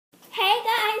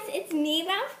it's me,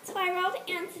 Twilight,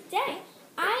 and today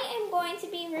I am going to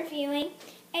be reviewing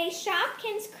a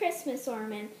Shopkins Christmas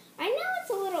ornament. I know it's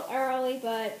a little early,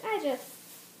 but I just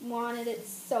wanted it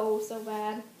so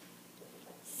bad.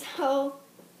 So,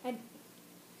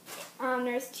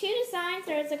 there's two designs.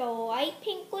 There's like a light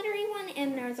pink glittery one,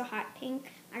 and there's a hot pink.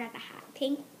 I got the hot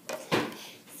pink.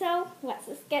 So, let's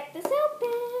just get this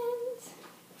opened.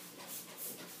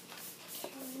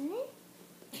 Okay.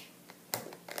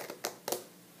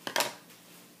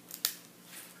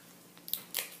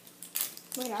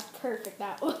 Look how perfect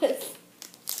that was.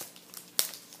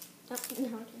 Oh, no, I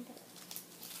can't get it.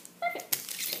 Perfect.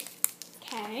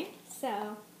 Okay,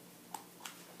 so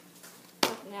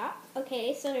open it up.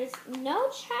 Okay, so there's no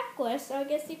checklist, so I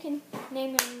guess you can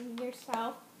name them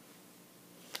yourself.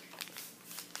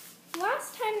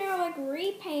 Last time they were like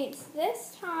repaints.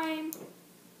 This time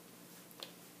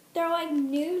they're like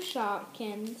new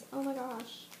Shopkins. Oh my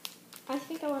gosh. I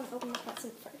think I want to open the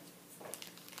present first.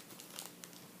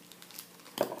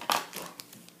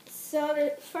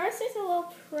 So first there's a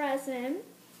little present.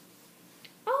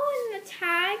 Oh, and the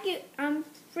tag, I'm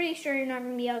pretty sure you're not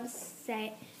going to be able to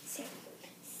see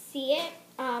it.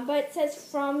 But it says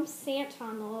from Santa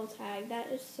on the little tag.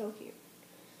 That is so cute.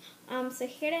 So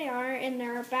here they are, and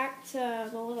they're back to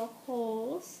the little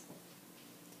holes.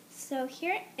 So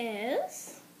here it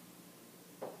is.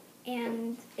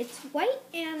 And it's white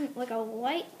and like a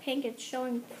light pink. It's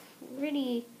showing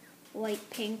pretty light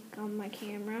pink on my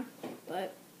camera,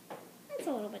 but it's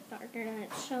a little bit darker than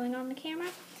it's showing on the camera.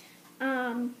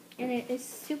 And it is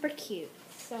super cute.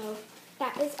 So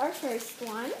that is our first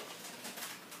one.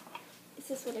 Is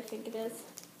this what I think it is?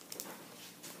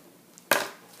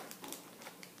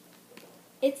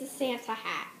 It's a Santa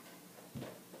hat.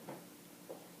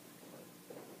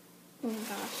 Oh my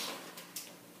gosh.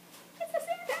 It's a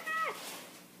Santa hat!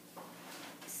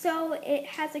 So it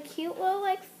has a cute little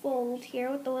like fold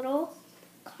here with the little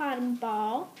cotton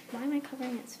ball. Why am I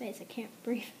covering its face? I can't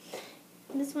breathe.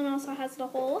 This one also has the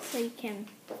hole so you can,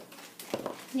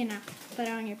 put it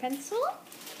on your pencil.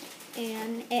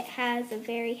 And it has a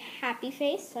very happy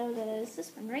face, so does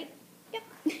this one, right? Yep.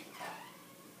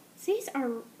 So these are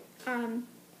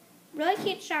really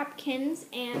cute Shopkins,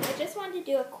 and I just wanted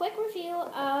to do a quick review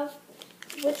of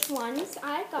which ones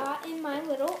I got in my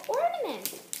little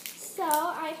ornament. So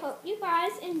I hope you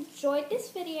guys enjoyed this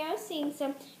video, seeing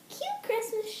some cute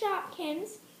Christmas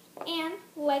Shopkins, and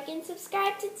like and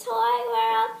subscribe to Toy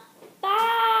World.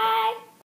 Bye!